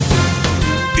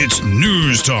It's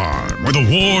news time with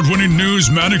award-winning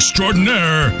newsman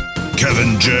extraordinaire,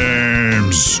 Kevin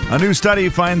James. A new study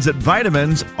finds that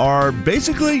vitamins are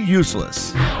basically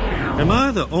useless. Am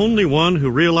I the only one who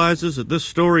realizes that this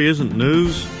story isn't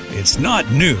news? It's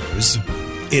not news.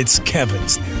 It's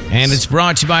Kevin's news. And it's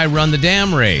brought to you by Run the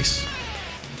Dam Race.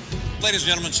 Ladies and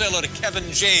gentlemen, say hello to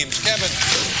Kevin James. Kevin.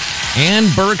 And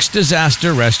Burke's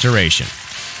Disaster Restoration.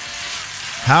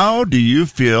 How do you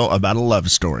feel about a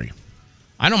love story?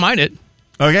 I don't mind it.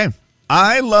 Okay.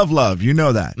 I love love. You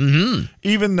know that. Mm-hmm.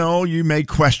 Even though you may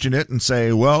question it and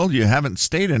say, well, you haven't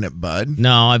stayed in it, bud.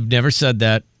 No, I've never said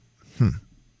that.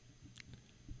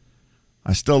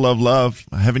 I still love love.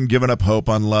 I haven't given up hope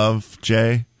on love,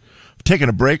 Jay. I've taken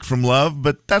a break from love,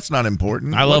 but that's not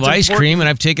important. I love ice cream, and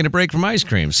I've taken a break from ice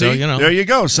cream. So, See, you know. There you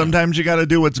go. Sometimes you got to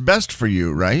do what's best for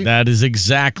you, right? That is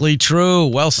exactly true.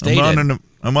 Well stated.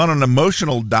 I'm on an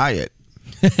emotional diet.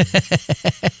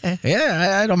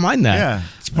 Yeah, I don't mind that. Yeah,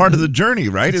 it's part of the journey,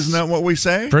 right? Isn't that what we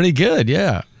say? Pretty good,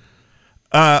 yeah.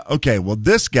 Okay, well,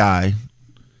 this guy,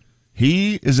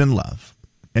 he is in love,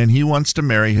 and he wants to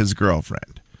marry his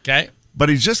girlfriend. Okay. But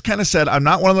he's just kind of said, I'm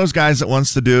not one of those guys that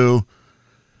wants to do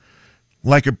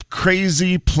like a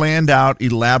crazy, planned out,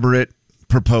 elaborate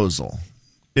proposal.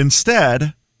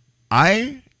 Instead,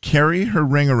 I carry her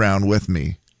ring around with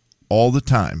me all the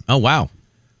time. Oh, wow.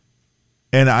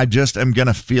 And I just am going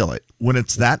to feel it. When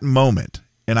it's that moment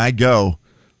and I go,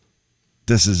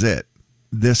 this is it.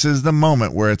 This is the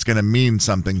moment where it's going to mean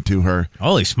something to her.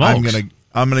 Holy smokes.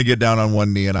 I'm going to get down on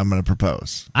one knee and I'm going to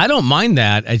propose. I don't mind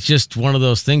that. It's just one of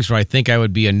those things where I think I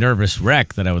would be a nervous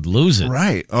wreck that I would lose it.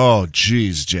 Right. Oh,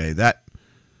 geez, Jay. That,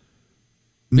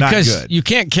 because not good. You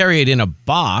can't carry it in a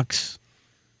box.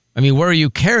 I mean, where are you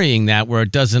carrying that where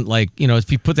it doesn't, like, you know, if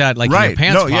you put that like in your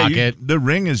pants pocket. The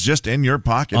ring is just in your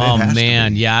pocket. Oh, it has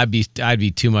man. to be. Yeah, I'd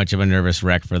be too much of a nervous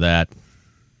wreck for that.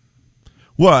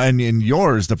 Well, and in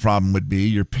yours, the problem would be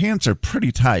your pants are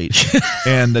pretty tight,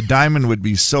 and the diamond would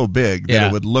be so big that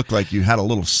it would look like you had a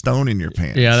little stone in your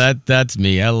pants. Yeah, that's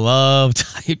me. I love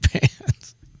tight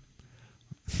pants.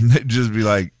 They'd just be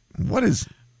like, what is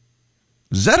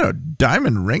that a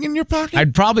diamond ring in your pocket?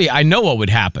 I know what would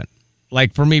happen.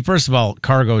 Like, for me, first of all,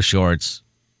 cargo shorts.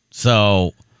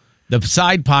 So the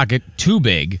side pocket, too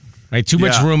big, right? Too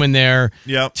much room in there.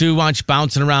 Yep. Too much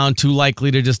bouncing around, too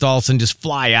likely to just all of a sudden just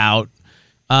fly out.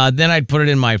 Then I'd put it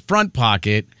in my front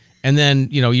pocket. And then,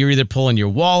 you know, you're either pulling your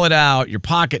wallet out, your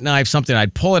pocket knife, something.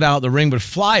 I'd pull it out. The ring would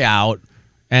fly out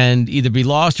and either be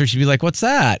lost or she'd be like, what's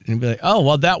that? And be like, oh,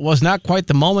 well, that was not quite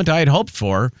the moment I had hoped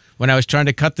for when I was trying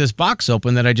to cut this box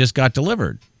open that I just got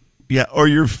delivered. Yeah, or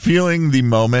you're feeling the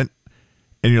moment.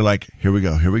 And you're like, here we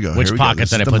go. Which pocket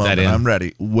did I put that in? I'm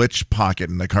ready. Which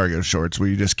pocket in the cargo shorts where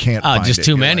you just can't find it? Just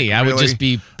too many. Like, I would really? just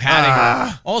be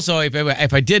patting. Also,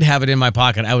 if I did have it in my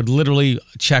pocket, I would literally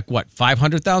check,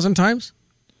 500,000 times?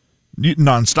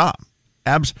 Nonstop.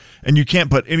 And you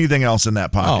can't put anything else in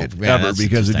that pocket ever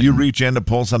because if you reach in to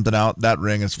pull something out, that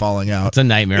ring is falling out. It's a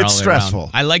nightmare. It's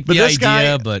stressful. I like the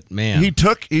idea, but man. He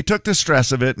took the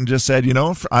stress of it and just said,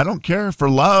 I don't care for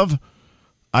love.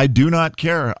 I do not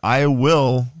care. I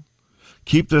will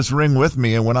keep this ring with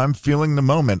me, and when I'm feeling the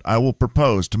moment, I will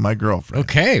propose to my girlfriend.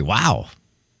 Okay, wow.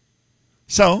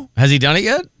 So, has he done it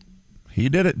yet? He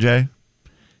did it, Jay.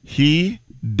 He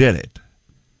did it.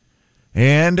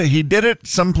 And he did it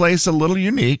someplace a little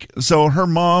unique. So her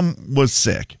mom was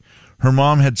sick. Her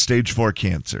mom had stage 4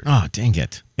 cancer. Oh, dang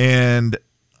it. And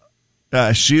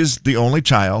she's the only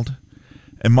child.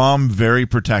 And mom very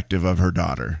protective of her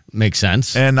daughter. Makes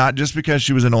sense. And not just because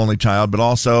she was an only child, but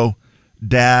also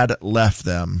dad left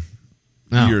them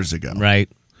years ago. Right.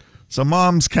 So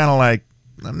mom's kind of like,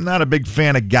 I'm not a big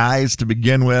fan of guys to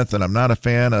begin with, and I'm not a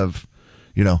fan of,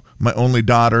 my only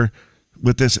daughter,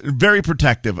 with this, very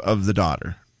protective of the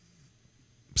daughter.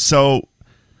 So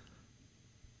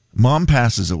mom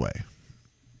passes away.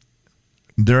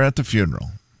 They're at the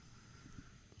funeral.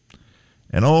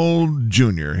 And old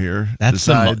Junior here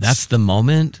decides, that's the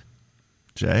moment?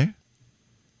 Jay,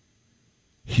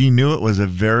 he knew it was a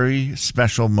very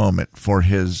special moment for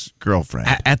his girlfriend.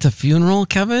 At the funeral,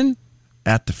 Kevin?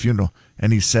 At the funeral.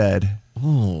 And he said,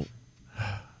 oh,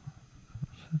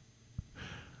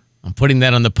 I'm putting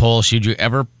that on the poll. Should you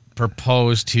ever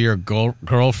propose to your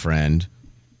girlfriend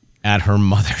at her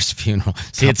mother's funeral?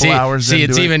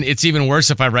 It's even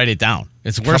worse if I write it down.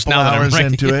 It's worse now that I'm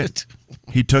writing into it.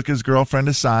 He took his girlfriend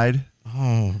aside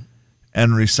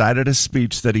and recited a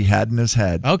speech that he had in his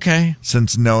head. Okay.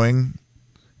 Since knowing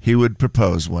he would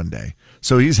propose one day.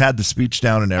 So he's had the speech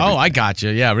down and everything. Oh, I got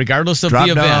you. Yeah, regardless of the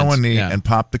event. Dropped down on one knee and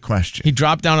popped the question. He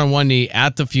dropped down on one knee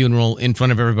at the funeral in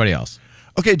front of everybody else.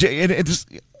 Okay, Jay,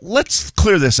 let's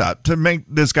clear this up to make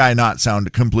this guy not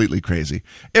sound completely crazy.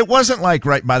 It wasn't like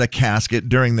right by the casket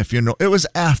during the funeral. It was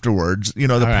afterwards,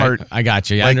 the All right, part. I got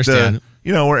you. I like understand.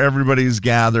 where everybody's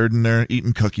gathered and they're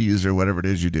eating cookies or whatever it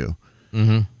is you do.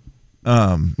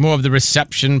 More of the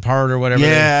reception part or whatever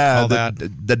they call that.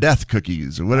 The death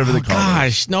cookies or whatever they call it.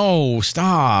 Gosh, no,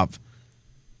 stop.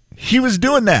 He was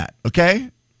doing that, okay?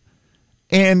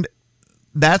 And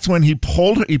that's when he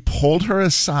pulled her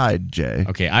aside, Jay.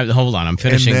 Okay, hold on. I'm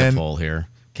finishing then- the poll here.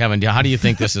 Kevin, how do you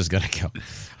think this is going to go?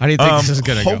 How do you think this is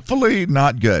going to go? Hopefully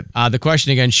not good. The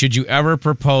question again, should you ever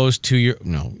propose to your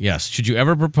should you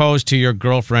ever propose to your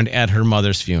girlfriend at her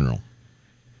mother's funeral?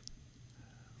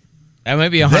 That might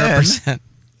be 100%.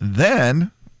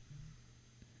 Then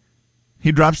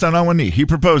he drops down on one knee. He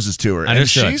proposes to her.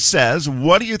 Understood. And she says,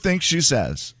 what do you think she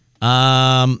says?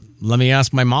 Let me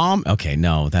ask my mom. Okay,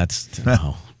 no,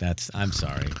 I'm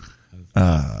sorry.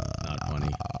 Not funny.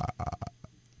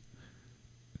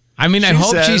 I mean, I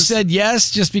hope she said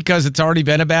yes just because it's already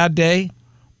been a bad day.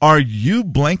 Are you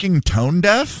blanking tone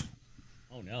deaf?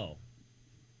 Oh, no.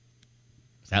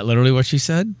 Is that literally what she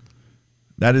said?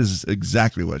 That is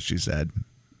exactly what she said.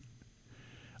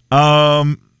 So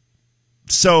I'm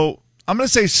going to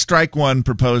say strike one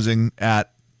proposing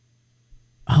at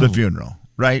the funeral,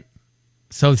 right?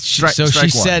 So she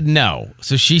said no.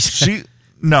 So she said,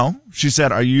 she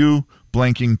said, are you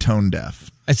blanking tone deaf?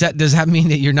 does that mean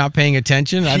that you're not paying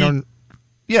attention?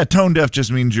 Yeah, tone deaf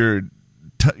just means you're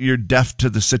deaf to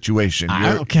the situation.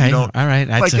 Okay, all right.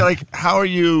 Like how are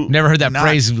you? Never heard that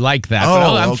phrase like that.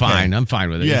 But, I'm okay. fine. I'm fine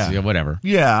with it. Yeah. Whatever.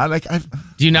 Yeah,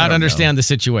 Do you not understand the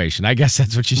situation? I guess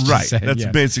that's what you just said. That's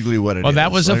basically what it is. Well,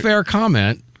 that was a fair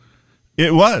comment.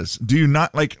 It was. Do you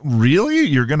not really?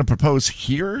 You're going to propose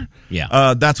here?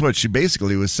 Yeah. That's what she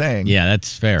basically was saying. Yeah,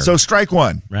 that's fair. So strike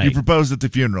one. Right. You proposed at the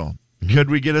funeral. Mm-hmm. Could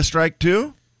we get a strike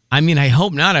two? I mean, I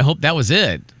hope not. I hope that was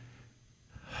it.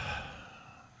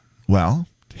 Well,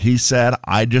 he said,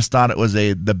 I just thought it was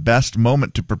the best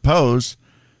moment to propose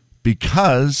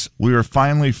because we were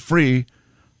finally free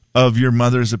of your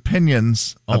mother's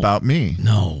opinions about me.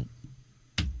 No.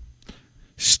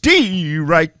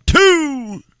 Strike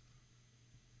two.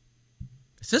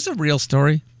 Is this a real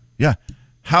story? Yeah.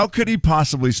 How could he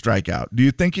possibly strike out? Do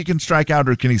you think he can strike out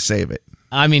or can he save it?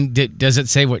 I mean, does it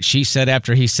say what she said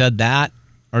after he said that?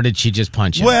 Or did she just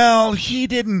punch him? Well, he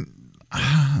didn't.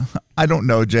 I don't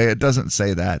know, Jay. It doesn't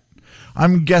say that.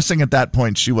 I'm guessing at that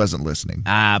point she wasn't listening.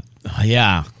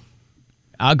 Yeah.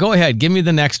 Go ahead. Give me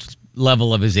the next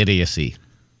level of his idiocy.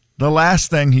 The last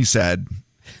thing he said,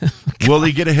 will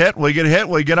he get a hit? Will he get a hit?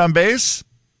 Will he get on base?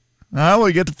 Will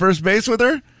he get to first base with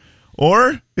her?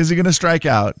 Or is he going to strike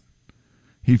out?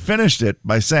 He finished it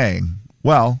by saying,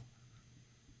 well,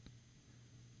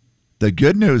 the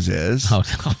good news is... Oh,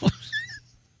 no.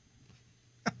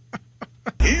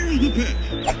 Here's the pitch.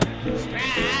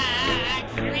 Strike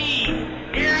three.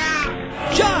 You're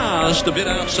out. Just a bit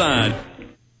outside.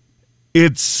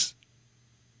 It's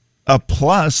a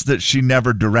plus that she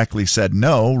never directly said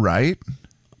no, right?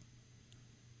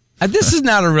 This is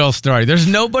not a real story. There's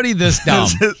nobody this dumb.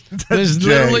 There's Jay,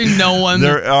 literally no one.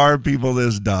 There are people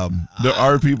this dumb. There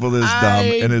are people this dumb,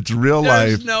 and it's real life.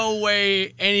 There's no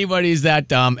way anybody's that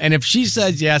dumb. And if she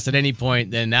says yes at any point,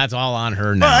 then that's all on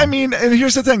her now. Well, I mean, and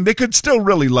here's the thing. They could still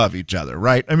really love each other,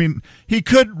 right? I mean, he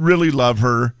could really love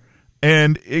her,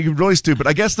 and it's really stupid.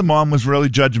 I guess the mom was really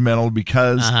judgmental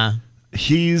because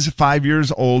he's 5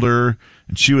 years older,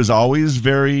 and she was always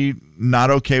very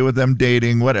not okay with them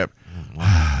dating, whatever.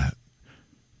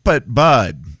 But,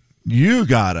 Bud, you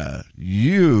gotta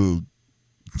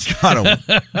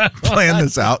plan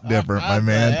this out different, my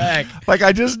man. Like,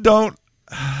 I just don't.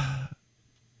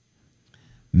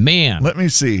 Man. Let me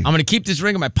see. I'm going to keep this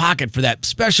ring in my pocket for that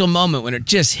special moment when it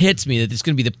just hits me that it's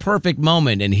going to be the perfect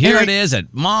moment. And here it is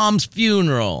at Mom's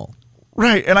funeral.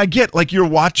 Right. And I get, like, you're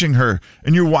watching her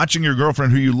and you're watching your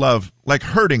girlfriend who you love, like,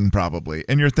 hurting probably.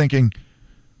 And you're thinking,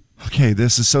 okay,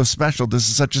 this is so special. This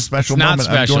is such a special moment.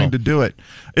 Special. I'm going to do it.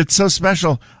 It's so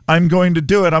special. I'm going to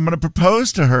do it. I'm going to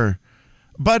propose to her.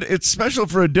 But it's special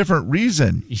for a different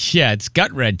reason. Yeah, it's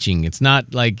gut-wrenching. It's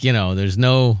not like, there's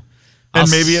no... And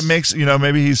maybe it makes,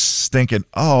 maybe he's thinking,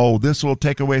 oh, this will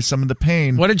take away some of the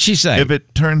pain. What did she say? If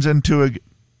it turns into a...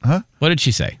 Huh? What did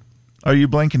she say? Are you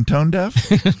blanking tone deaf?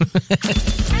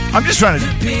 I'm just trying to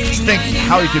think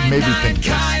how he could maybe think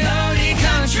this.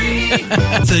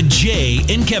 The Jay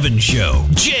and Kevin Show.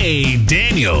 Jay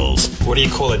Daniels. What do you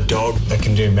call a dog that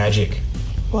can do magic?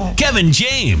 What? Kevin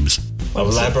James. A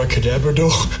labracadabrador?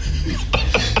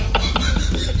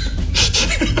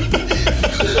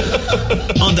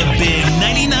 On the big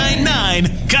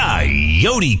 99.9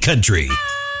 Coyote Country.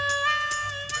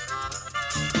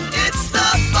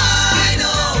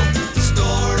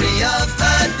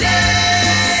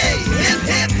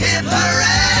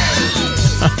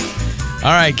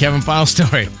 All right, Kevin, final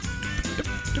story.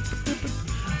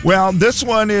 Well, this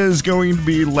one is going to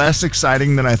be less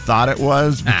exciting than I thought it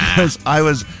was because I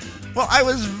was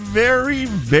very,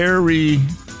 very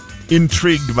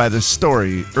intrigued by this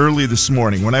story early this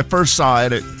morning. When I first saw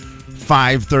it at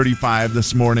 5:35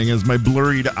 this morning as my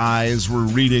blurred eyes were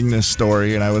reading this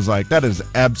story, and I was like, that is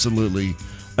absolutely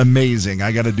amazing.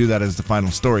 I got to do that as the final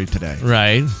story today.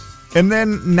 Right. And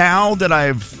then now that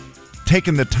I've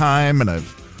taken the time and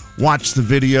I've watched the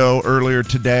video earlier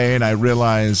today and I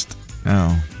realized,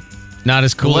 not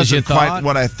as cool as you thought. Quite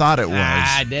what I thought it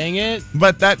was. Dang it.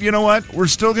 But that, you know what? We're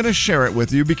still going to share it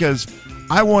with you because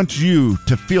I want you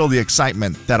to feel the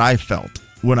excitement that I felt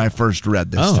when I first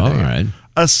read this today. All right.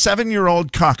 A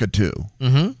 7-year-old cockatoo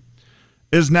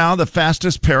is now the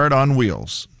fastest parrot on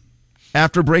wheels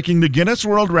after breaking the Guinness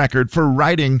World Record for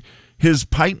riding his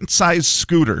pint-sized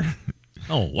scooter.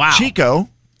 Oh, wow. Chico,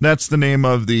 that's the name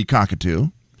of the cockatoo.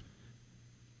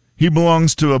 He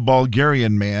belongs to a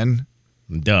Bulgarian man.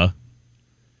 Duh.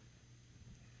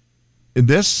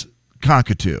 This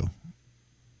cockatoo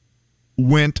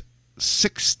went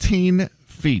 16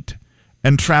 feet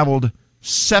and traveled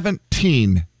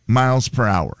 17 miles per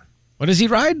hour. What does he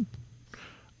ride?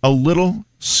 A little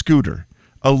scooter,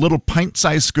 a little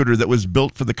pint-sized scooter that was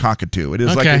built for the cockatoo. It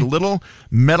is like a little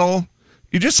metal.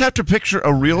 You just have to picture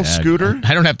a real scooter.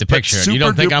 I don't have to picture it. You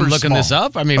don't think I'm looking this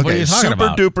up? I mean, what are you talking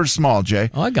about? Super duper small, Jay.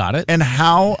 Oh, I got it. And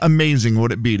how amazing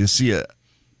would it be to see a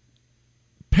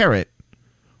parrot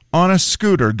on a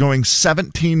scooter going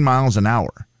 17 miles an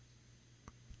hour?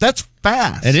 That's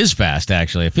fast. It is fast,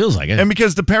 actually. It feels like it. And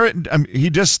because the parrot, he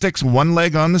just sticks one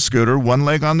leg on the scooter, one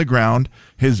leg on the ground,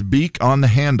 his beak on the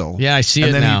handle. Yeah, I see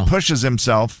it now. And then he pushes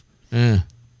himself.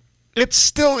 It's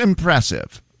still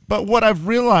impressive. But what I've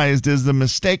realized is the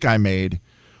mistake I made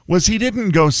was he didn't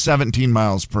go 17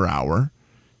 miles per hour.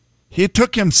 It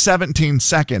took him 17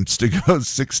 seconds to go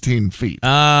 16 feet.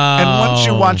 And once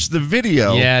you watch the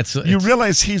video, you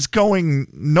realize he's going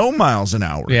no miles an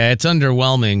hour. Yeah, it's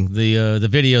underwhelming. The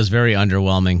video is very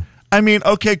underwhelming. I mean,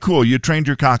 okay, cool. You trained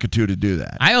your cockatoo to do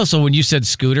that. I also, when you said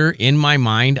scooter, in my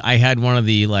mind, I had one of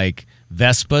the,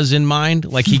 Vespas in mind.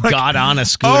 Like he got on a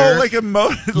scooter. Oh, like a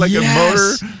motor.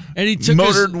 And he took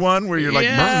motored one where you're like,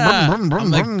 brum, brum,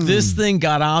 brum, I'm like, this thing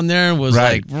got on there and was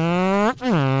like. And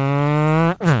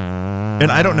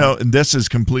I don't know, and this is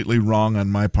completely wrong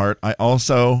on my part. I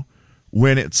also,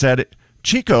 when it said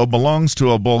Chico belongs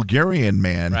to a Bulgarian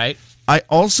man, right? I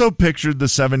also pictured the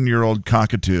 7-year-old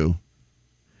cockatoo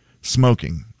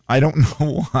smoking. I don't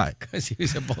know why. Because he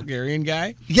was a Bulgarian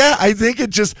guy? Yeah, I think it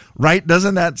just, right?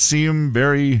 Doesn't that seem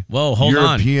very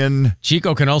European? On.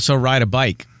 Chico can also ride a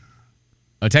bike.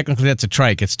 Oh, technically, that's a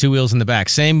trike. It's 2 wheels in the back.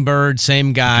 Same bird,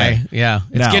 same guy. Okay. Yeah,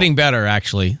 it's getting better,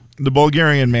 actually. The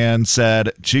Bulgarian man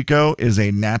said Chico is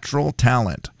a natural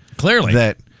talent. Clearly.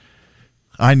 That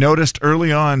I noticed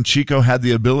early on Chico had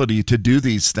the ability to do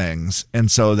these things, and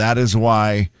so that is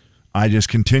why I just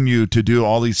continue to do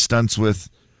all these stunts with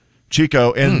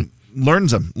Chico and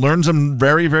learns them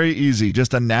very, very easy.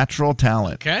 Just a natural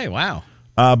talent. Okay, wow.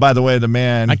 By the way, the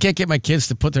man... I can't get my kids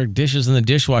to put their dishes in the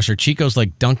dishwasher. Chico's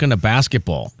like dunking a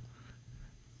basketball.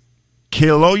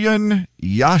 Kaloyan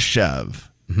Yashev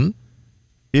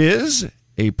is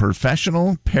a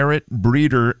professional parrot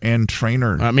breeder and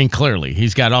trainer. I mean, clearly.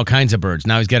 He's got all kinds of birds.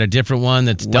 Now he's got a different one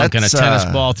that's dunking a tennis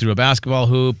ball through a basketball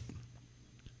hoop.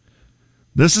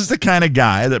 This is the kind of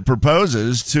guy that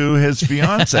proposes to his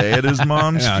fiance at his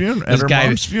mom's funeral. At her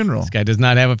mom's funeral. This guy does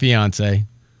not have a fiance.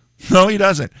 No, he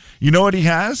doesn't. You know what he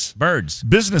has? Birds.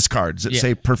 Business cards that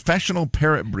say professional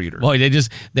parrot breeder. Well,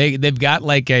 they've got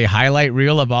like a highlight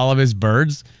reel of all of his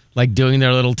birds, like doing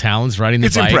their little talents, riding the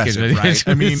bike. It's impressive, right?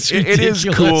 I mean, it is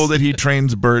cool that he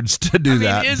trains birds to do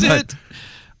that. Is it?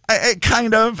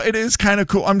 It is kind of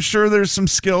cool. I'm sure there's some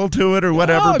skill to it or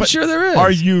whatever. I'm sure there is.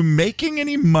 Are you making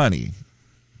any money?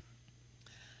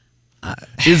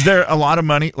 Is there a lot of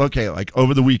money? Okay, like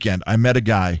over the weekend, I met a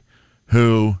guy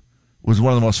who was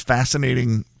one of the most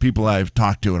fascinating people I've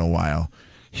talked to in a while.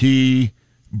 He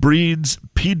breeds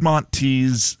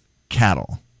Piedmontese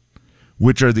cattle,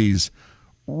 which are these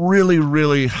really,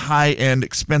 really high-end,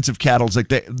 expensive cattle. Like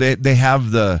they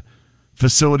have the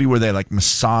facility where they like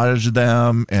massage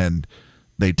them and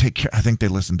they take care. I think they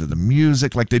listen to the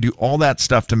music. Like they do all that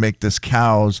stuff to make this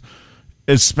cows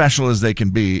as special as they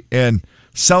can be, and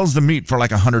sells the meat for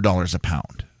like $100 a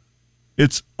pound.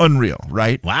 It's unreal,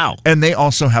 right? Wow. And they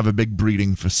also have a big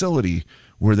breeding facility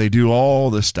where they do all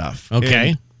this stuff.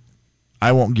 Okay. And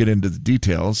I won't get into the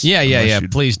details. Yeah.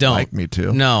 Please don't. Like me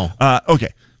to. No.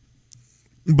 Okay.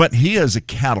 But he is a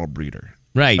cattle breeder.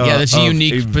 Right. Yeah, that's a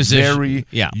unique position. Very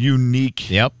unique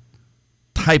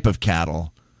type of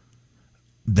cattle,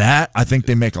 that I think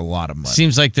they make a lot of money.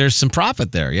 Seems like there's some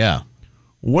profit there, yeah.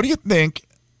 What do you think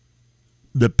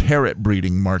the parrot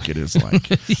breeding market is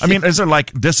like? I mean, is there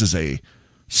like, this is a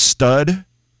stud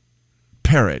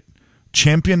parrot,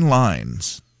 champion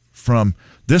lines from,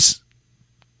 this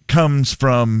comes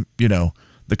from, the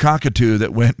cockatoo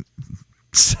that went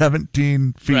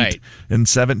 17 feet Right. in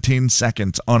 17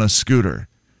 seconds on a scooter.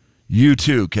 You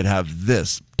too could have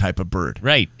this type of bird.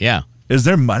 Right, yeah. Is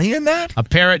there money in that? A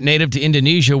parrot native to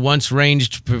Indonesia once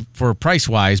ranged for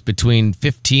price-wise between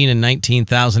 $15,000 and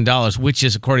 $19,000, which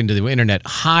is, according to the internet,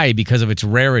 high because of its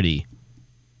rarity.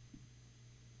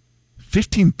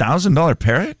 $15,000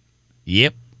 parrot?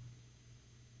 Yep.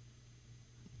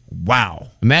 Wow.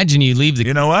 Imagine you leave the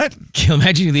You know what?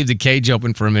 imagine you leave the cage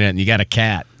open for a minute and you got a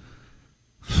cat.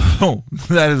 Oh,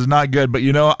 that is not good. But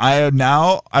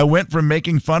I went from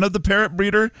making fun of the parrot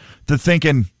breeder to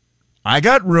thinking, I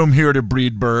got room here to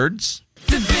breed birds.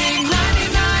 The big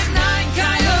 99.9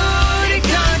 Coyote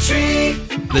Country.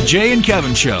 The Jay and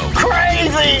Kevin Show.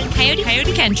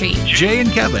 Coyote Country. Jay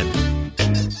and Kevin.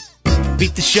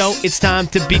 Beat the show, it's time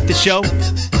to beat the show.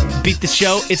 Beat the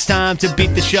show, it's time to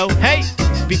beat the show. Hey!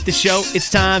 Beat the show,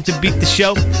 it's time to beat the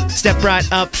show. Step right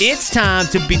up, it's time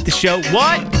to beat the show.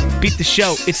 What? Beat the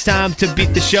show, it's time to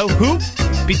beat the show. Who?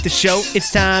 Beat the show,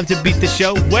 it's time to beat the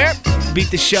show. Where?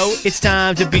 Beat the show, it's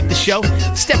time to beat the show.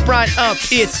 Step right up,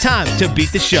 it's time to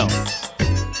beat the show.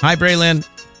 Hi, Braylon.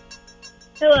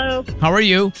 Hello. How are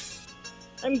you?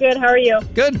 I'm good. How are you?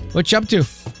 Good. What you up to?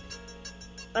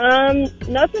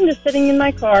 Nothing. Just sitting in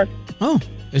my car. Oh,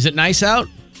 is it nice out?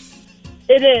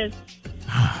 It is.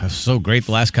 That's so great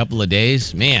the last couple of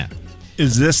days. Man.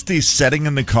 Is this the setting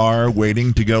in the car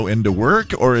waiting to go into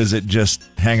work, or is it just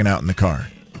hanging out in the car?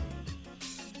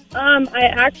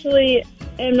 I actually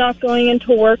am not going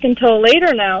into work until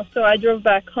later now, so I drove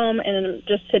back home and I'm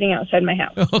just sitting outside my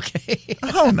house. Okay.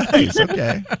 Oh, nice.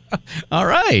 Okay. All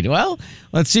right. Well,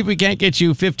 let's see if we can't get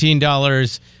you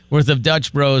 $15 worth of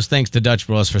Dutch Bros. Thanks to Dutch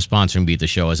Bros for sponsoring Beat the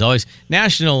Show. As always,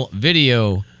 National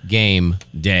Video Game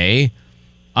Day.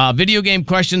 Video game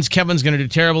questions. Kevin's going to do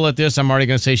terrible at this. I'm already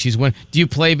going to say she's win. Do you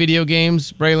play video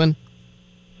games, Braylon?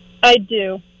 I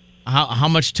do. How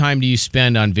much time do you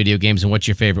spend on video games, and what's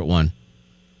your favorite one?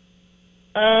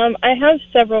 I have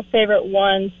several favorite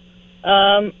ones.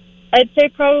 I'd say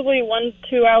probably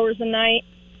 1-2 hours a night.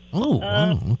 Oh,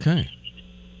 wow. Okay.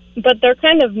 But they're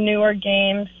kind of newer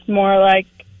games, more like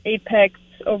Apex,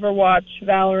 Overwatch,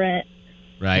 Valorant.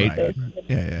 Right.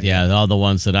 Yeah. All the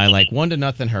ones that I like.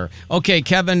 1-0 her. Okay,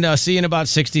 Kevin, see you in about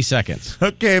 60 seconds.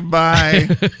 Okay, bye.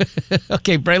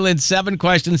 Okay, Braylon, 7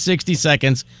 questions, 60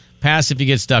 seconds. Pass if you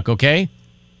get stuck, okay?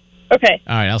 Okay.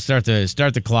 All right, I'll start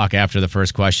the clock after the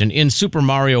first question. In Super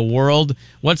Mario World,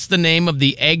 what's the name of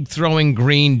the egg-throwing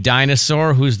green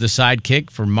dinosaur who's the sidekick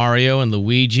for Mario and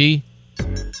Luigi?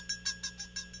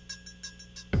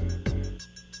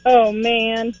 Oh,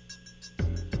 man.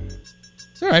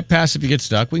 It's all right, pass if you get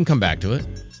stuck. We can come back to it.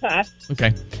 Pass.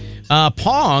 Okay.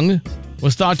 Pong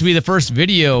was thought to be the first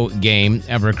video game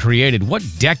ever created. What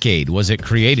decade was it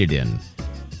created in?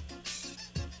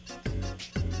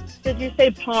 Did you say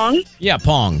Pong? Yeah,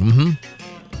 Pong. Mm-hmm.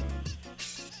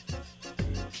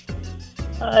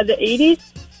 The 80s?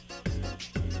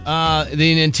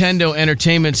 The Nintendo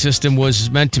Entertainment System was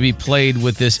meant to be played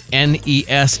with this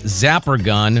NES Zapper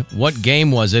gun. What game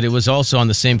was it? It was also on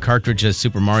the same cartridge as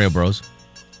Super Mario Bros.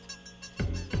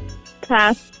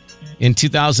 Pass. In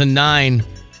 2009,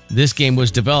 this game was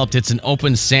developed. It's an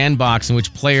open sandbox in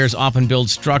which players often build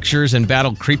structures and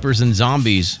battle creepers and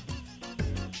zombies.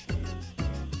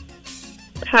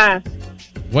 Pass.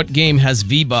 What game has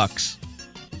V-Bucks?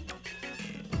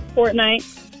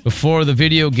 Fortnite. Before the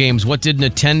video games, what did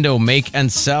Nintendo make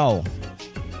and sell?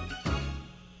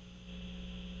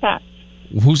 Pass.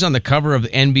 Who's on the cover of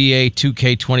NBA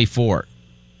 2K24?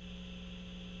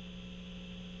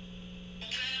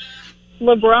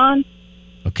 LeBron.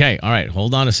 Okay, all right.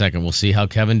 Hold on a second. We'll see how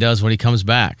Kevin does when he comes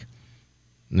back.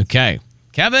 Okay.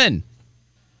 Kevin!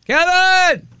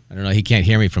 I don't know. He can't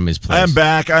hear me from his place. I'm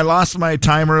back. I lost my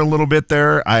timer a little bit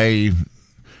there. I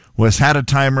had a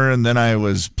timer, and then I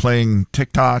was playing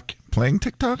TikTok. Playing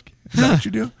TikTok? Is that what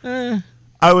you do?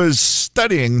 I was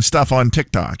studying stuff on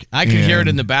TikTok. I could hear it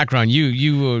in the background.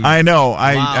 You. I know.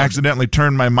 I loud. accidentally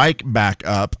turned my mic back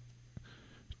up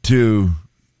to.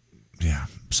 Yeah.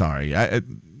 Sorry. It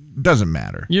doesn't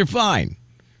matter. You're fine,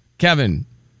 Kevin.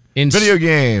 In video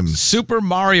games, Super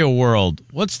Mario World,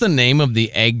 what's the name of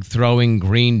the egg-throwing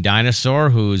green dinosaur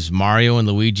who's Mario and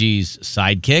Luigi's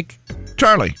sidekick?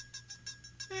 Charlie.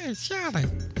 Charlie.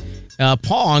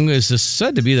 Pong is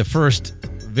said to be the first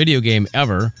video game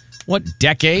ever. What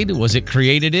decade was it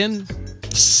created in?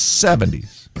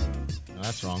 70s. No,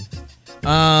 that's wrong.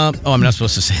 I'm not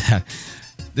supposed to say that.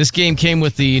 This game came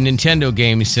with the Nintendo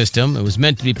game system. It was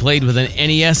meant to be played with an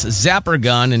NES zapper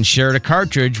gun and shared a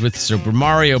cartridge with Super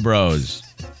Mario Bros.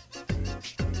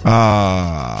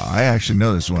 I actually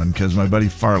know this one because my buddy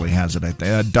Farley has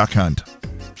it. Duck Hunt.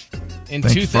 In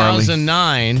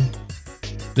 2009,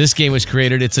 this game was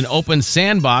created. It's an open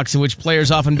sandbox in which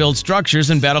players often build structures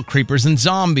and battle creepers and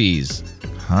zombies.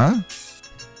 Huh?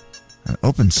 An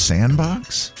open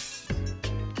sandbox?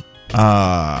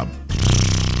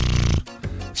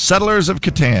 Settlers of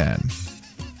Catan.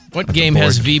 What game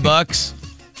has V-Bucks?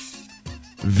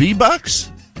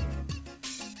 V-Bucks?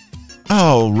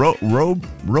 Oh,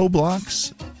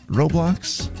 Roblox?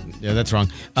 Roblox? Yeah, that's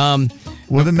wrong.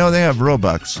 Well, then, no, they have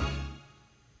Robux.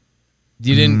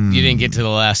 You didn't get to the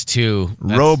last two.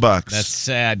 Robux. That's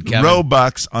sad, Kevin.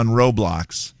 Robux on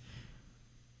Roblox.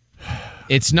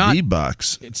 It's not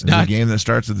V-Bucks. It's Is not a game that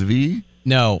starts with a V?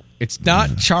 No, it's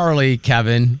not Charlie,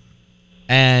 Kevin,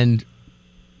 and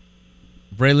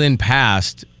Braylon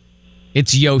passed.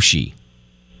 It's Yoshi.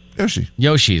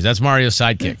 Yoshi's. That's Mario's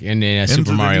sidekick in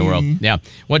Super Mario World. Yeah.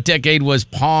 What decade was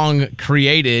Pong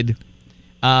created?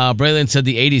 Braylon said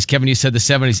the 80s. Kevin, you said the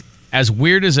 70s. As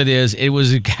weird as it is, it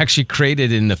was actually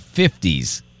created in the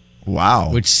 50s.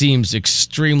 Wow. Which seems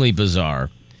extremely bizarre.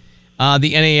 The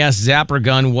NES Zapper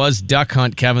gun was Duck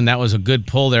Hunt, Kevin. That was a good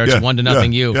pull there. It's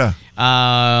 1-0 you.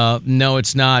 Yeah. No,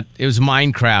 it's not. It was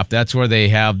Minecraft. That's where they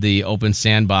have the open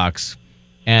sandbox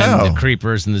and the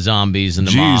creepers and the zombies and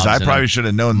the mobs. I probably should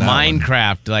have known that.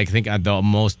 Minecraft, I think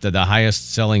the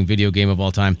highest selling video game of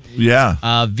all time.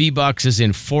 Yeah. V-Bucks is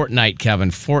in Fortnite,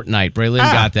 Kevin. Fortnite. Braylon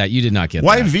got that. You did not get that.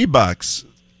 Why V-Bucks?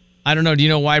 I don't know. Do you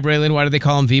know why, Braylon? Why do they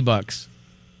call them V-Bucks?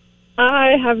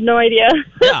 I have no idea.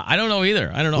 Yeah, I don't know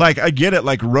either. I don't know. Like, I get it.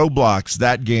 Like Roblox,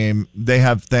 that game, they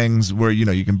have things where,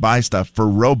 you can buy stuff for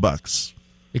Robux.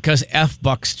 Because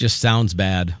F-Bucks just sounds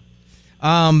bad.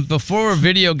 Before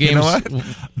video games... You know what?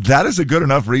 That is a good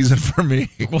enough reason for me.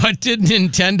 What did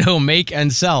Nintendo make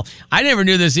and sell? I never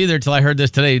knew this either until I heard this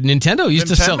today. Nintendo used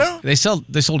to sell... They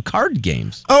sold card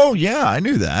games. Oh, yeah, I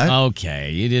knew that.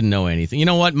 Okay, you didn't know anything. You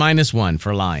know what? -1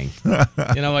 for lying.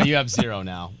 You know what? You have 0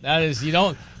 now. That is... You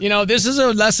don't... this is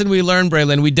a lesson we learned,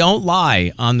 Braylon. We don't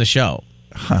lie on the show.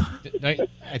 Huh.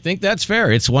 I think that's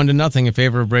fair. It's 1-0 in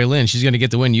favor of Braylon. She's going to get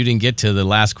the win. You didn't get to the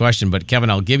last question, but Kevin,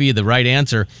 I'll give you the right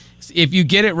answer. If you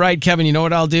get it right, Kevin, you know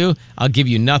what I'll do? I'll give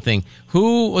you nothing.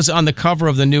 Who was on the cover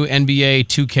of the new NBA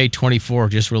 2K24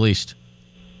 just released?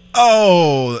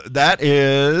 Oh, that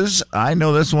is... I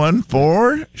know this one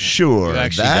for sure. You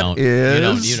actually that don't.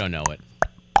 Is... You don't know it.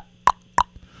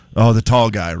 Oh, the tall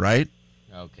guy, right?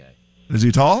 Okay. Is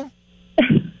he tall?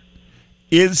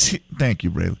 Thank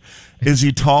you, Braylon. Is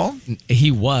he tall?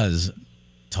 He was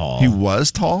tall. He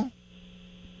was tall?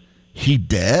 He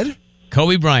dead?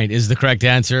 Kobe Bryant is the correct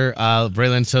answer.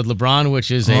 Braylon said LeBron,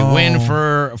 which is a win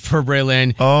for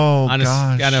Braylon. Oh, on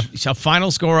gosh. a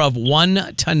final score of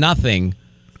 1-0.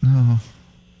 Oh.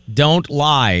 Don't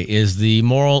lie is the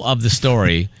moral of the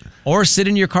story. Or sit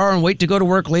in your car and wait to go to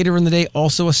work later in the day.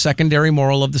 Also a secondary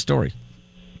moral of the story.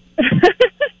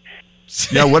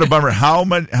 Yeah, what a bummer. How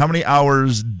many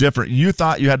hours different? You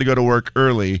thought you had to go to work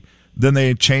early, then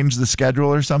they changed the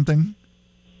schedule or something?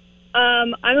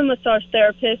 I'm a massage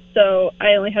therapist, so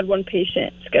I only had one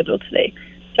patient scheduled today.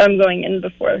 So I'm going in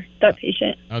before that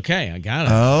patient. Okay, I got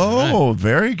it. Oh, right.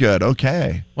 Very good.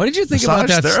 Okay. What did you think massage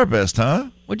about that? Therapist, huh?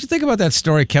 What did you think about that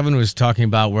story Kevin was talking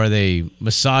about where they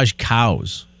massage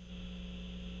cows?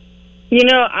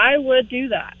 I would do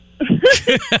that.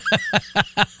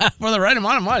 For the right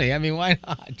amount of money. I mean, why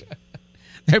not?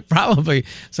 They're probably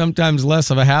sometimes less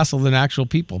of a hassle than actual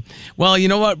people. Well, you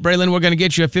know what, Braylon? We're going to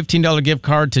get you a $15 gift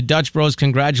card to Dutch Bros.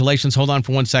 Congratulations. Hold on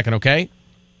for 1 second, okay?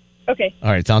 Okay.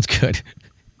 All right, sounds good.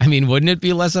 I mean, wouldn't it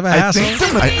be less of a hassle?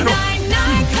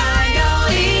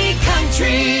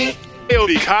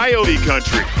 Coyote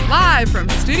Country. Live from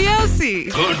Studio C.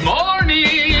 Good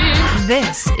morning.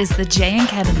 This is the Jay and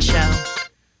Kevin Show.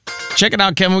 Check it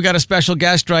out, Kevin. We got a special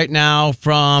guest right now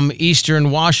from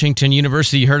Eastern Washington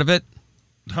University. You heard of it?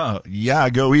 Yeah,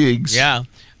 go Eagles. Yeah.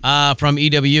 From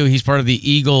EW. He's part of the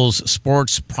Eagles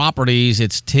Sports Properties.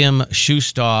 It's Tim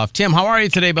Schustoff. Tim, how are you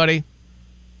today, buddy?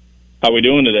 How we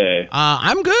doing today?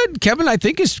 I'm good. Kevin,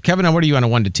 Kevin, what are you on a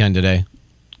 1 to 10 today?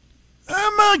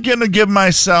 I'm going to give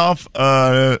myself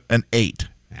an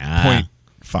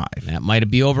 8.5. That might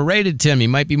be overrated, Tim. You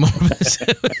might be more of a...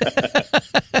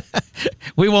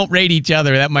 We won't rate each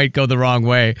other. That might go the wrong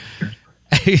way.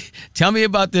 Tell me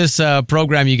about this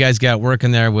program you guys got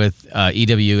working there with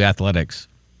EW Athletics.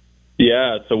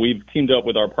 Yeah, so we've teamed up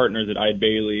with our partners at Ide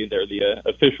Bailey. They're the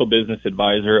official business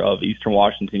advisor of Eastern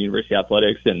Washington University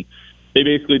Athletics, and they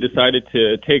basically decided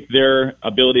to take their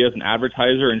ability as an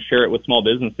advertiser and share it with small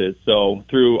businesses. So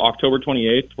through October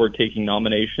 28th, we're taking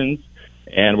nominations,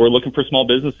 and we're looking for small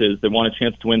businesses that want a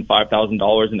chance to win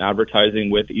 $5,000 in advertising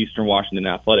with Eastern Washington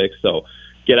Athletics. So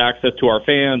get access to our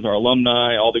fans, our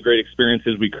alumni, all the great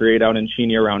experiences we create out in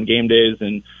Cheney around game days,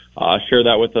 and share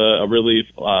that with a really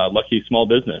lucky small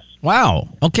business. Wow.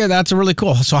 Okay, that's really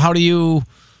cool. So how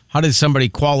does somebody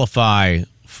qualify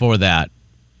for that?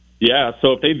 Yeah,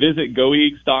 so if they visit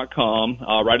goeags.com,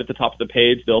 right at the top of the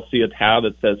page, they'll see a tab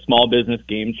that says Small Business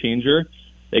Game Changer.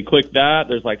 They click that.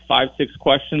 There's like 5-6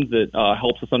 questions that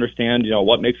helps us understand,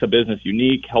 what makes a business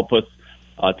unique, help us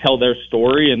tell their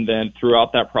story, and then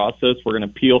throughout that process, we're going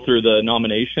to peel through the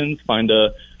nominations, find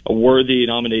a worthy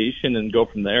nomination, and go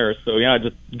from there. So, yeah,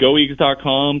 just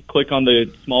goeags.com, click on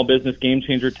the Small Business Game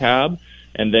Changer tab,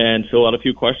 and then fill out a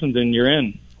few questions, and you're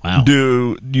in. Wow.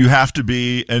 Do you have to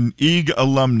be an EAG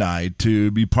alumni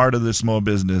to be part of the small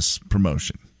business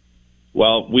promotion?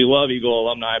 Well, we love Eagle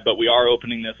alumni, but we are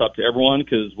opening this up to everyone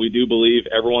because we do believe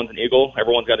everyone's an Eagle.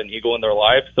 Everyone's got an Eagle in their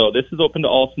life. So this is open to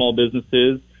all small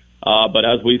businesses. But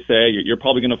as we say, you're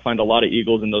probably going to find a lot of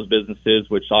Eagles in those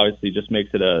businesses, which obviously just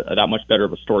makes it a that much better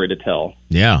of a story to tell.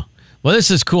 Yeah. Well,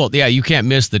 this is cool. Yeah, you can't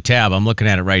miss the tab. I'm looking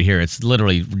at it right here. It's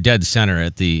literally dead center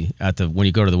at the when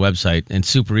you go to the website, and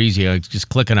super easy. Just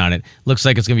clicking on it. Looks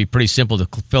like it's going to be pretty simple to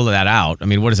fill that out. I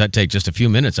mean, what does that take? Just a few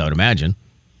minutes, I would imagine.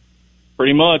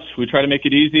 Pretty much. We try to make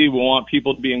it easy. We want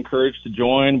people to be encouraged to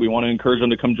join. We want to encourage them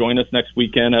to come join us next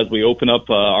weekend as we open up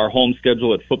our home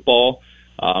schedule at football.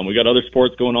 We got other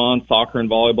sports going on. Soccer and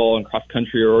volleyball and cross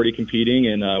country are already competing,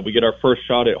 and we get our first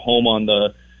shot at home on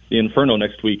the Inferno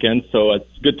next weekend. So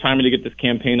it's good timing to get this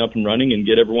campaign up and running and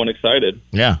get everyone excited.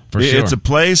 Yeah, for sure. It's a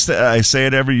place that I say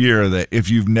it every year that if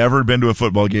you've never been to a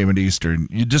football game at Eastern,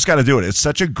 you just got to do it. It's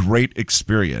such a great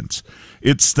experience.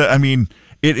 It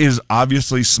is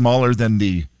obviously smaller than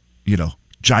the,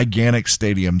 gigantic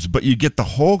stadiums, but you get the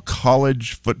whole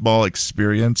college football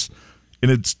experience,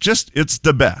 and it's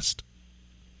the best.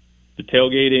 The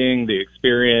tailgating, the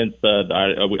experience.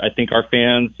 I think our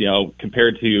fans,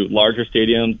 compared to larger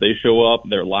stadiums, they show up.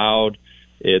 They're loud.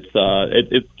 It's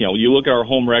you look at our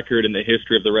home record in the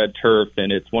history of the red turf,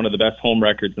 and it's one of the best home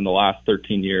records in the last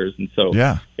 13 years. And so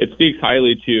it speaks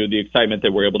highly to the excitement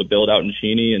that we're able to build out in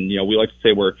Cheney. And we like to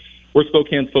say we're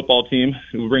Spokane's football team.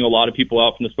 We bring a lot of people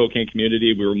out from the Spokane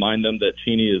community. We remind them that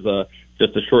Cheney is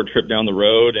just a short trip down the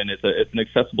road, and it's an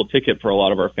accessible ticket for a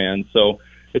lot of our fans. So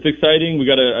it's exciting. We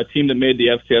got a team that made the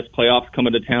FCS playoffs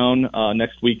coming to town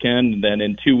next weekend, and then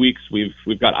in 2 weeks we've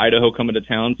got Idaho coming to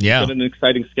town. So it's got an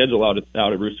exciting schedule out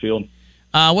at Roos Field.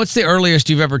 What's the earliest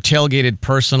you've ever tailgated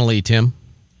personally, Tim?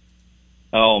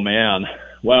 Oh man,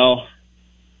 well,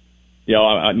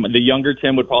 the younger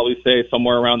Tim would probably say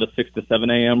somewhere around the 6 to 7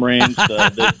 a.m. range.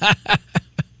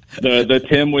 The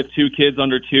Tim with 2 kids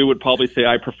under 2 would probably say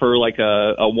I prefer like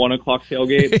a 1 o'clock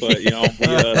tailgate, but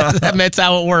that's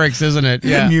how it works, isn't it?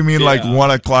 Yeah. You mean like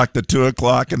 1 o'clock to 2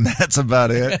 o'clock, and that's about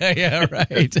it? Yeah,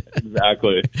 right.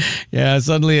 Exactly. Yeah,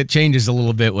 suddenly it changes a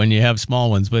little bit when you have small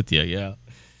ones with you. Yeah.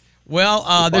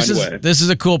 Well, this is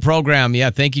a cool program. Yeah,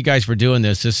 thank you guys for doing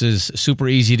this. This is super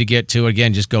easy to get to.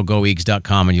 Again, just go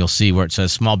goeags.com and you'll see where it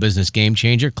says Small Business Game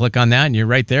Changer. Click on that, and you're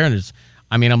right there, and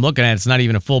I'm looking at it. It's not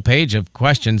even a full page of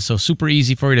questions, so super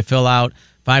easy for you to fill out.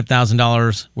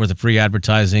 $5,000 worth of free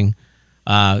advertising.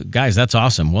 Guys, that's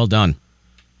awesome. Well done.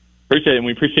 Appreciate it, and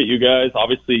we appreciate you guys.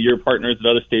 Obviously, your partners at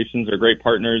other stations are great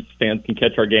partners. Fans can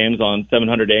catch our games on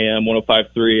 700 AM,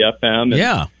 105.3 FM.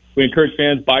 And we encourage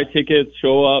fans, buy tickets,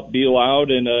 show up, be loud,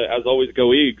 and as always, go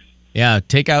Eags. Yeah,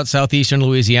 take out Southeastern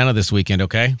Louisiana this weekend,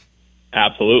 okay?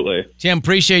 Absolutely. Jim,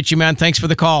 appreciate you, man. Thanks for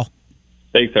the call.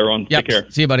 Thanks, everyone. Yep. Take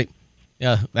care. See you, buddy.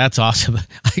 Yeah, that's awesome.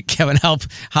 Kevin,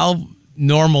 how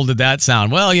normal did that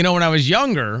sound? Well, when I was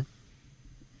younger,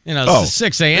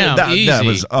 6 a.m. easy. That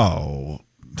was,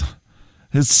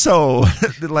 it's so,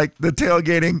 like, the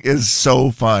tailgating is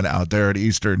so fun out there at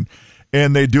Eastern,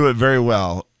 and they do it very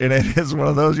well. And it is one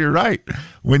of those, you're right.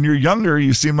 When you're younger,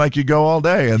 you seem like you go all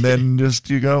day, and then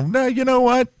you go, no, you know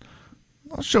what?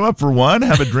 I'll show up for one,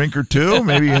 have a drink or two,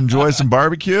 maybe enjoy some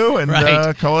barbecue, and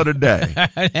call it a day.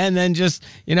 And then just,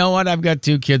 you know what? I've got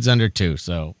 2 kids under 2,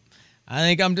 so I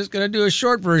think I'm just going to do a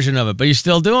short version of it. But you're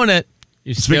still doing it.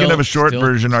 Speaking of a short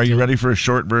version, are you ready for a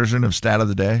short version of Stat of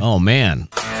the Day? Oh, man.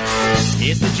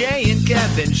 It's the Jay and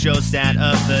Kevin Show Stat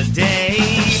of the Day.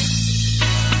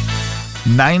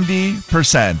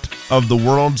 90% of the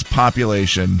world's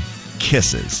population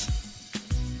kisses.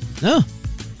 Oh.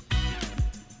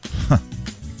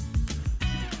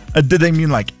 Do they mean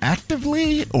like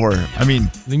actively, or I mean?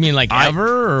 You mean like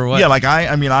ever, or what? Yeah, like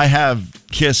I mean, I have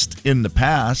kissed in the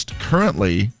past.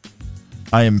 Currently,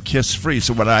 I am kiss free.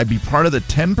 So would I be part of the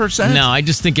 10%? No, I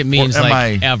just think it means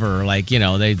like ever. Like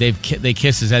they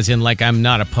kisses as in like I'm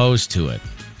not opposed to it.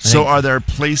 So are there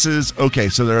places? Okay,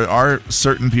 so there are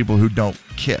certain people who don't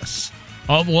kiss.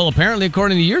 Oh well, apparently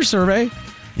according to your survey.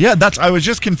 Yeah, I was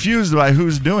just confused by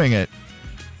who's doing it.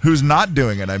 Who's not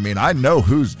doing it? I mean, I know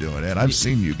who's doing it. I've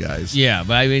seen you guys. Yeah,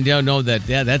 but I mean, don't know that.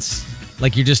 Yeah, that's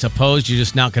like you're just opposed. You're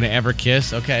just not going to ever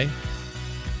kiss. Okay.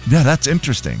 Yeah, that's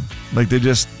interesting. Like they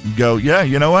just go, yeah,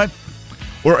 you know what?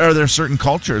 Or are there certain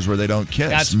cultures where they don't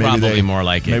kiss? That's probably more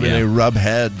like it. Maybe yeah. they rub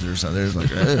heads or something. There's like,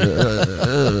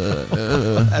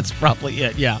 That's probably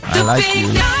it. Yeah. I like you.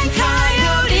 Big 9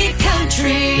 Coyote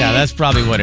Country. Yeah, that's probably what it